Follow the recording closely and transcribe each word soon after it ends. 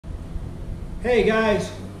Hey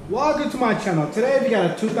guys, welcome to my channel. Today we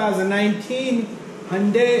got a 2019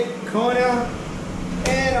 Hyundai Kona,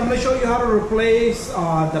 and I'm going to show you how to replace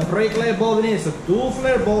the brake light bulb in it. It's a dual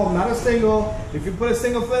flare bulb, not a single. If you put a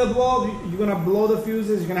single flare bulb, you're going to blow the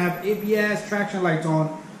fuses. You're going to have ABS traction lights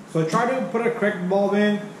on. So try to put a correct bulb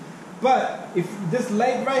in. But if this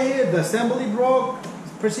light right here, the assembly broke,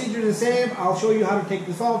 procedure is the same. I'll show you how to take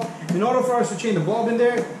this off. In order for us to change the bulb in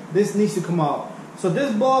there, this needs to come out. So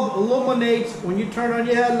this bulb illuminates when you turn on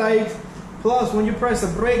your headlights, plus when you press the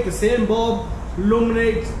brake, the same bulb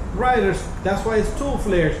illuminates brighter. That's why it's two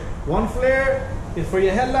flares. One flare is for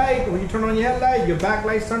your headlight. When you turn on your headlight, your back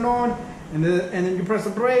lights turn on, and then you press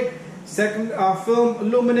the brake. Second film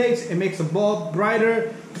illuminates, it makes the bulb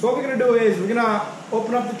brighter. So what we're gonna do is we're gonna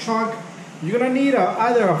open up the trunk. You're gonna need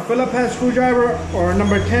either a Phillips head screwdriver or a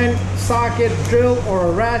number 10 socket drill or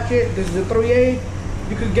a ratchet. This is a 3/8.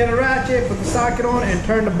 You could get a ratchet, put the socket on, and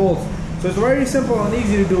turn the bolts. So it's very simple and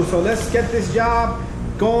easy to do. So let's get this job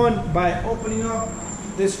going by opening up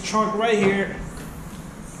this trunk right here.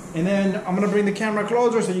 And then I'm gonna bring the camera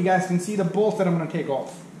closer so you guys can see the bolts that I'm gonna take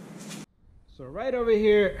off. So right over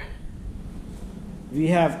here, we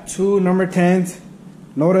have two number 10s.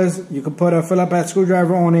 Notice you can put a Phillips head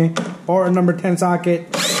screwdriver on it or a number 10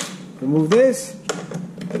 socket. Remove this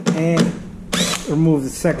and remove the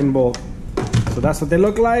second bolt. So that's what they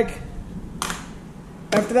look like.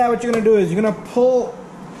 After that, what you're gonna do is you're gonna pull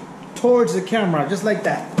towards the camera, just like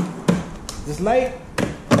that. This light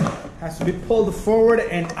has to be pulled forward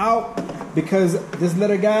and out because this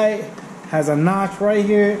little guy has a notch right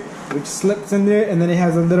here which slips in there, and then it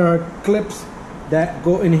has a little clips that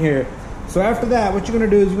go in here. So after that, what you're gonna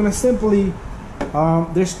do is you're gonna simply,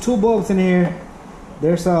 there's two bulbs in here.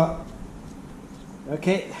 There's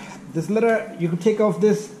this little, you can take off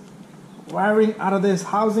this wiring out of this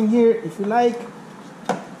housing here if you like,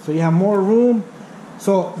 so you have more room.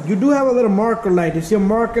 So you do have a little marker light. If your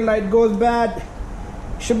marker light goes bad,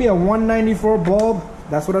 it should be a 194 bulb.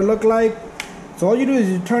 That's what it looked like. So all you do is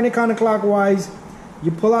you turn it counterclockwise,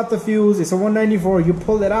 you pull out the fuse. It's a 194. You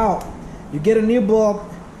pull it out, you get a new bulb.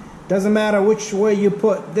 Doesn't matter which way you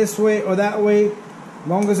put, this way or that way, as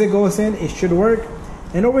long as it goes in, it should work.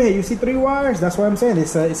 And over here you see 3 wires. That's why I'm saying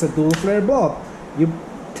it's a dual flare bulb. You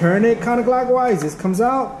turn it counterclockwise, this comes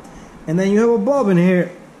out, and then you have a bulb in here.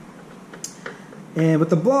 And with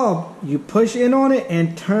the bulb, you push in on it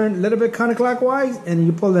and turn a little bit counterclockwise, and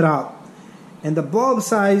you pull it out. And the bulb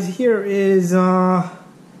size here is,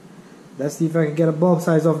 let's see if I can get a bulb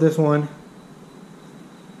size off this one.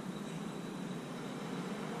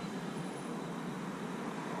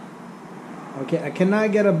 Okay, I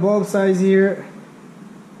cannot get a bulb size here.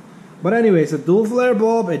 But anyway, it's a dual flare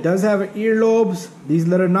bulb. It does have earlobes, these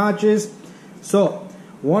little notches. So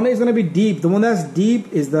one is gonna be deep. The one that's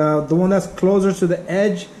deep is the one that's closer to the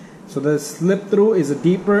edge. So the slip through is a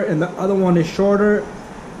deeper, and the other one is shorter.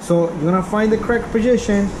 So you're gonna find the correct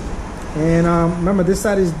position. And remember, this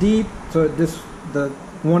side is deep, so the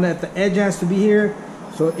one at the edge has to be here,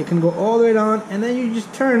 so it can go all the way down. And then you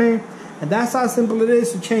just turn it, and that's how simple it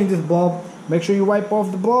is to change this bulb. Make sure you wipe off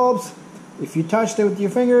the bulbs if you touched it with your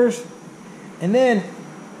fingers. And then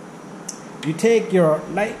you take your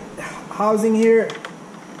light housing here,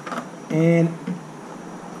 and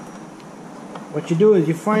what you do is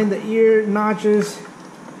you find the ear notches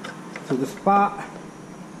to the spot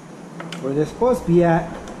where they're supposed to be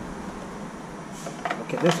at.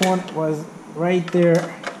 Okay, this one was right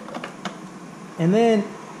there. And then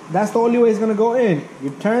that's the only way it's gonna go in.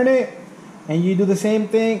 You turn it, and you do the same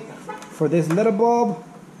thing for this little bulb.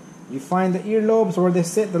 You find the earlobes where they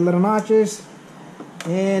sit, the little notches,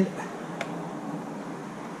 and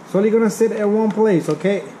it's only gonna sit at one place,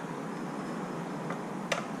 okay?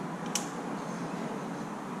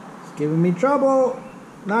 It's giving me trouble.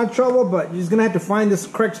 Not trouble, but you're just gonna have to find this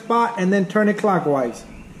correct spot and then turn it clockwise.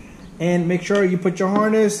 And make sure you put your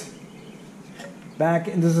harness back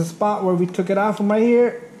into the spot where we took it out from right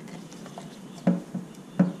here.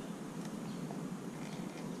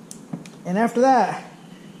 And after that,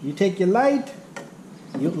 you take your light,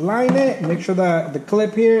 you line it, make sure the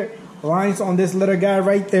clip here lines on this little guy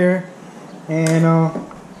right there. And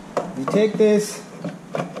you take this,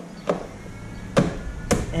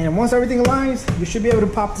 and once everything aligns, you should be able to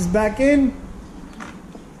pop this back in.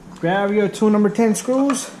 Grab your two number 10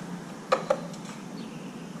 screws.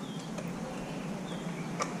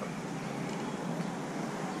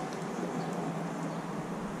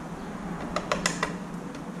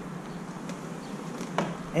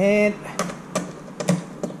 And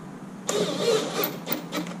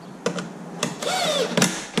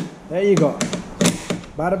there you go.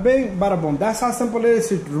 Bada bing, bada boom. That's how simple it is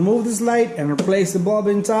to remove this light and replace the bulb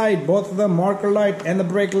inside, both of them, marker light and the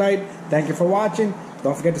brake light. Thank you for watching.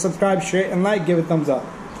 Don't forget to subscribe, share, and like. Give it a thumbs up.